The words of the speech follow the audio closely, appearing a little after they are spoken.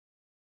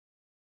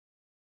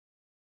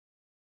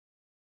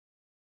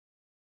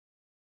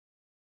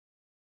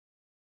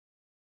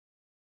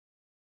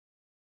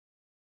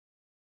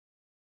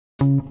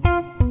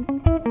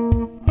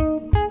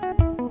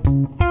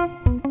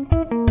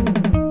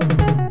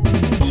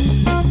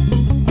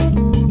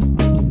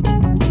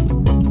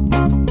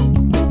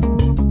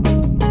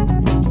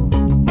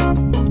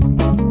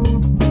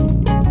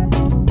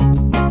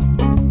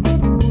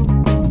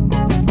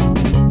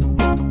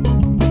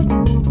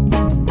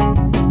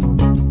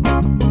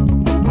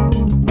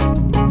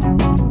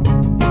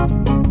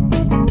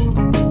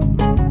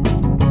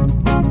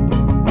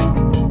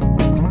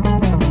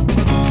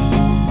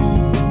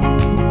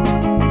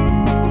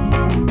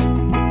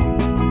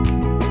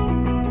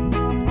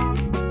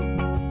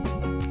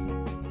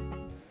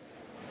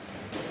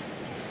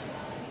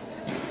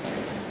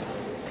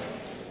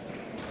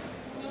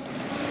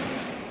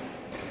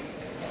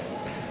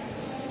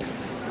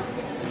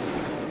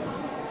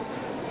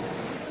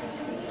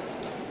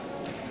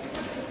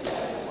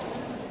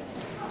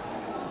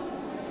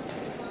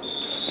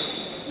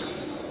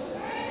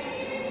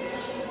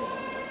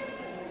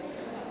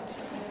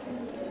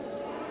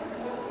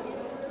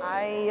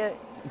I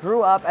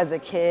grew up as a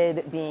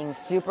kid being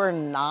super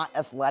not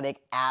athletic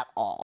at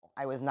all.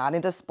 I was not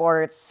into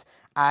sports.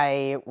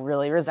 I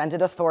really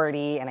resented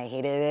authority, and I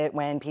hated it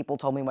when people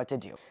told me what to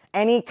do.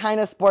 Any kind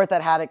of sport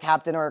that had a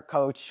captain or a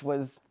coach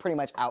was pretty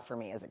much out for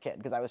me as a kid,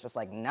 because I was just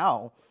like,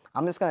 no,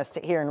 I'm just gonna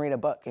sit here and read a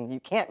book, and you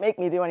can't make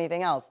me do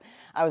anything else.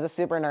 I was a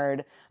super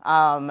nerd.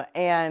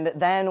 And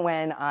then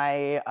when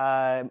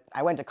I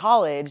went to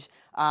college,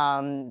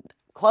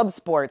 club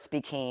sports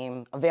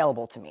became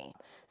available to me.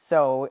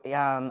 So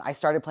I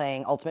started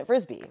playing Ultimate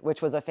Frisbee,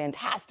 which was a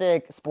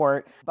fantastic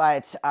sport.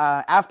 But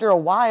after a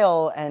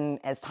while,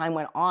 and as time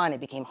went on, it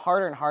became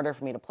harder and harder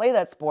for me to play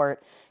that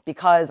sport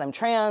because I'm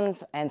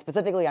trans, and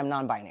specifically I'm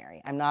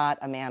non-binary. I'm not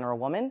a man or a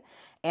woman.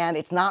 And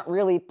it's not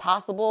really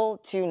possible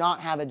to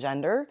not have a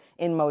gender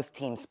in most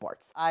team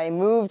sports. I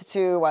moved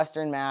to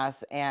Western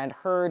Mass and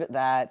heard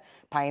that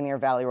Pioneer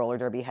Valley Roller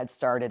Derby had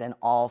started an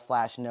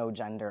all/no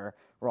gender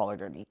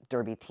roller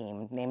derby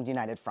team named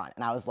United Front.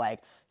 And I was like,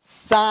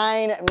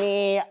 sign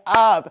me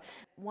up.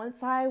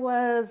 Once I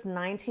was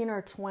 19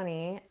 or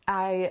 20,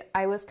 I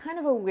was kind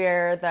of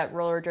aware that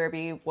roller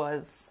derby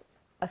was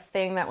a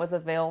thing that was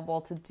available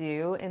to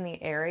do in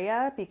the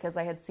area because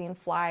I had seen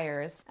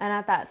flyers. And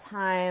at that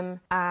time,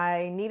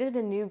 I needed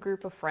a new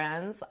group of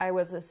friends. I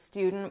was a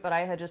student, but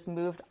I had just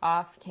moved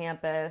off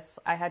campus.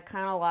 I had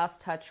kind of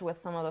lost touch with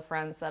some of the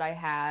friends that I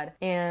had.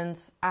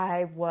 And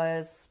I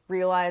was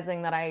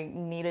realizing that I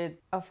needed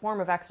a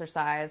form of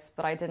exercise,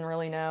 but I didn't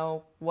really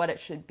know what it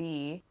should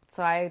be.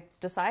 So I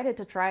decided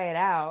to try it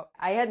out.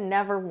 I had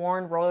never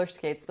worn roller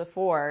skates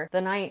before the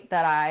night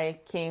that I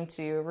came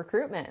to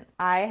recruitment.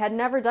 I had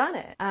never done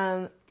it.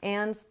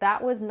 And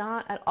that was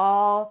not at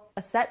all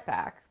a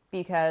setback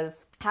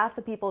because half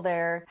the people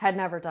there had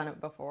never done it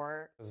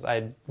before.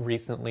 I'd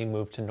recently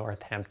moved to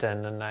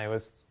Northampton and I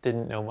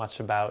didn't know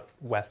much about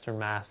Western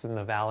Mass in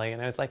the Valley,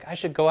 and I was like, I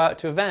should go out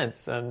to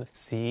events and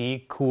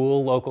see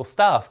cool local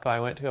stuff. So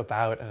I went to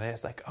about and I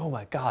was like, oh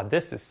my God,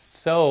 this is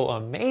so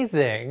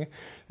amazing.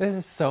 This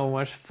is so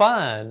much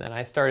fun. And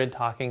I started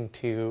talking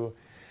to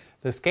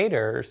the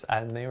skaters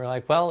and they were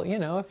like, well, you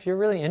know, if you're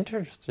really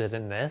interested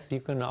in this,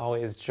 you can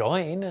always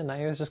join. And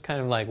I was just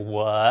kind of like,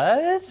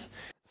 what?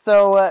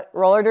 So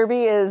roller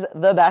derby is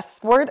the best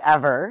sport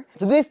ever.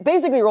 So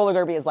basically roller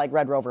derby is like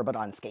Red Rover, but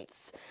on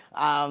skates.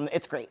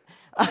 It's great.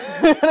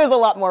 There's a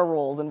lot more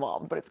rules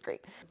involved, but it's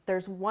great.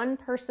 There's one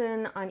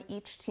person on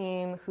each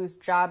team whose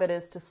job it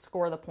is to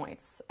score the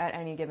points at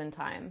any given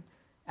time.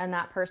 And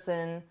that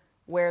person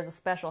wears a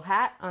special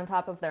hat on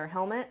top of their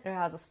helmet. It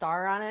has a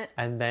star on it.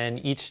 And then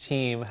each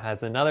team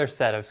has another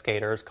set of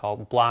skaters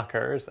called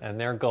blockers, and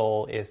their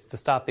goal is to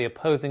stop the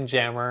opposing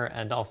jammer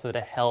and also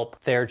to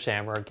help their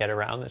jammer get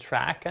around the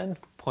track. And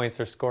points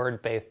are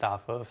scored based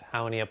off of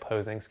how many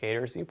opposing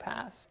skaters you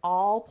pass.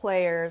 All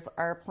players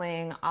are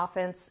playing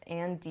offense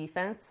and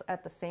defense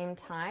at the same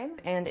time.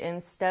 And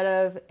instead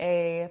of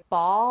a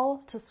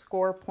ball to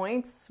score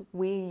points,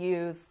 we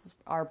use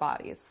our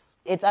bodies.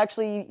 It's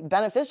actually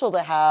beneficial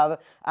to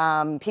have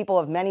people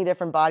of many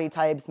different body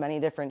types, many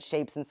different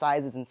shapes and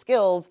sizes and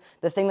skills.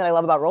 The thing that I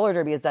love about roller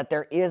derby is that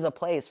there is a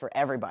place for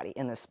everybody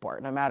in this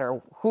sport, no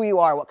matter who you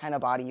are, what kind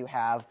of body you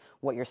have,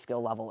 what your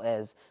skill level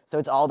is. So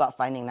it's all about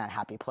finding that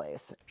happy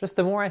place. Just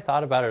the more I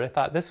thought about it, I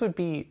thought this would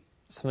be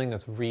something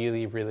that's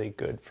really, really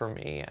good for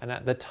me. And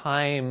at the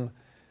time,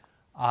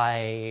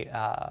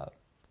 I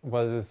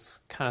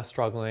was kind of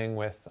struggling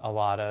with a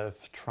lot of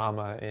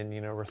trauma in,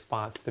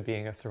 response to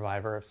being a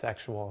survivor of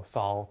sexual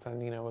assault.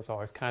 And, was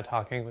always kind of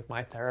talking with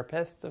my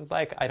therapist of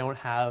like, I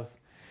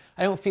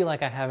don't feel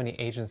like I have any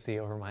agency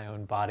over my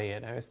own body.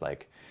 And I was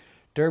like,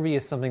 derby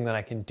is something that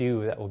I can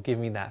do that will give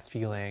me that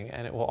feeling.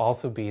 And it will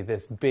also be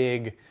this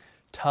big,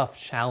 tough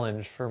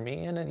challenge for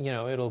me. And,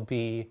 it'll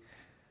be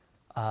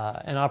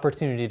an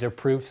opportunity to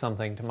prove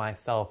something to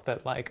myself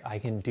that like I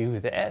can do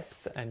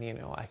this, and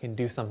I can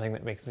do something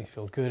that makes me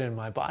feel good in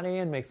my body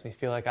and makes me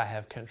feel like I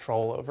have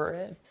control over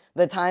it.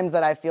 The times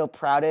that I feel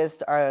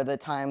proudest are the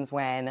times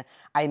when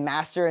I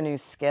master a new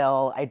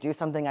skill, I do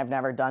something I've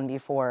never done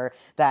before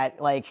that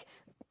like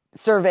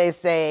surveys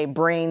say,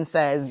 brain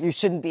says you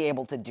shouldn't be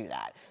able to do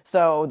that.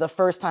 So the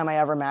first time I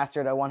ever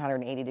mastered a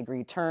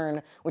 180-degree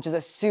turn, which is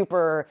a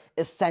super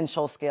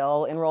essential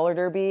skill in roller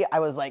derby, I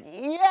was like,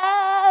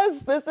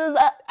 yes, this is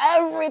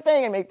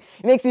everything. It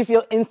makes you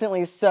feel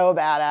instantly so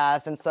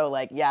badass and so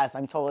like, yes,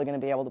 I'm totally going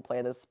to be able to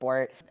play this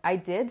sport. I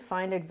did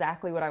find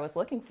exactly what I was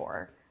looking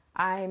for.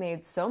 I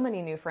made so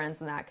many new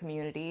friends in that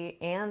community,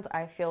 and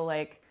I feel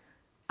like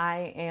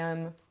I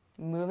am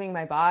moving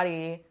my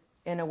body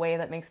in a way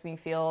that makes me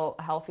feel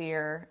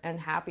healthier and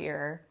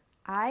happier.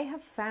 I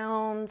have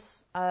found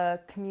a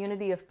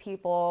community of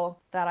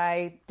people that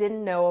I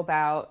didn't know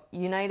about,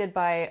 united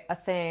by a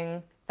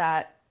thing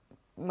that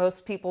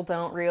most people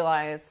don't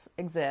realize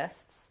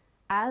exists.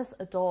 As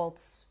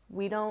adults,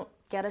 we don't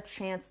get a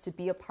chance to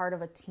be a part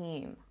of a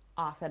team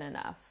often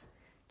enough.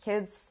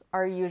 Kids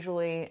are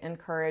usually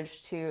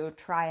encouraged to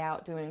try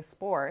out doing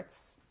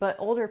sports, but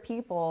older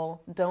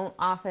people don't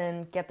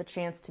often get the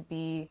chance to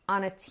be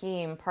on a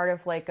team, part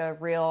of like a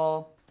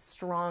real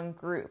strong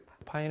group.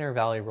 Pioneer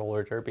Valley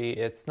Roller Derby,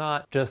 it's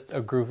not just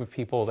a group of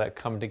people that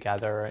come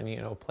together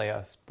and, play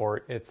a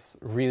sport. It's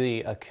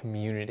really a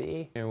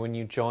community. When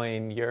you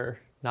join, you're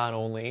not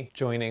only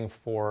joining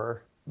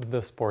for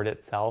the sport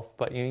itself,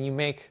 but you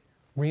make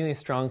really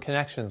strong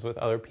connections with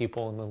other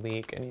people in the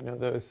league, and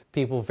those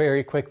people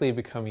very quickly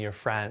become your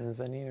friends,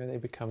 and they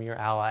become your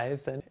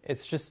allies, and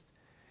it's just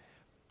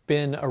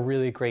been a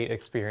really great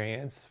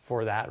experience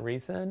for that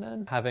reason,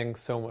 and having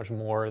so much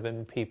more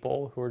than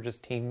people who are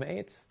just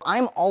teammates.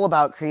 I'm all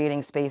about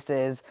creating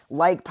spaces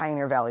like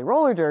Pioneer Valley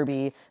Roller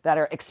Derby that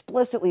are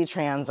explicitly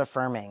trans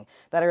affirming,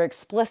 that are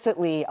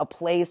explicitly a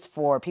place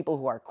for people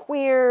who are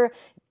queer,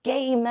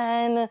 gay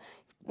men,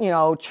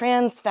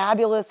 trans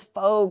fabulous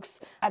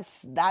folks.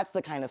 That's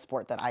the kind of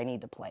sport that I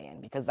need to play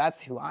in, because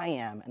that's who I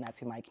am and that's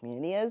who my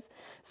community is.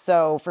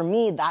 So for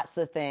me, that's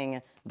the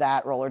thing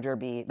that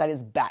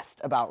is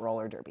best about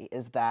roller derby,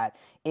 is that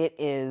it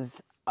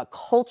is a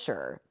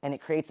culture and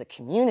it creates a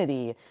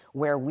community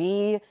where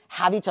we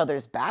have each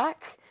other's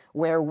back,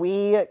 where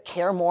we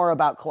care more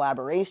about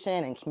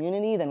collaboration and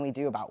community than we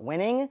do about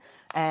winning,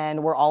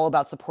 and we're all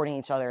about supporting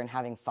each other and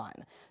having fun.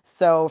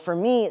 So for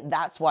me,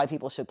 that's why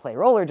people should play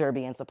roller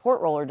derby and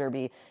support roller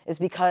derby, is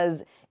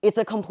because it's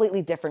a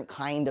completely different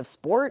kind of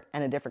sport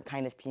and a different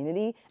kind of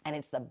community, and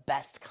it's the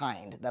best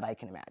kind that I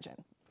can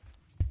imagine.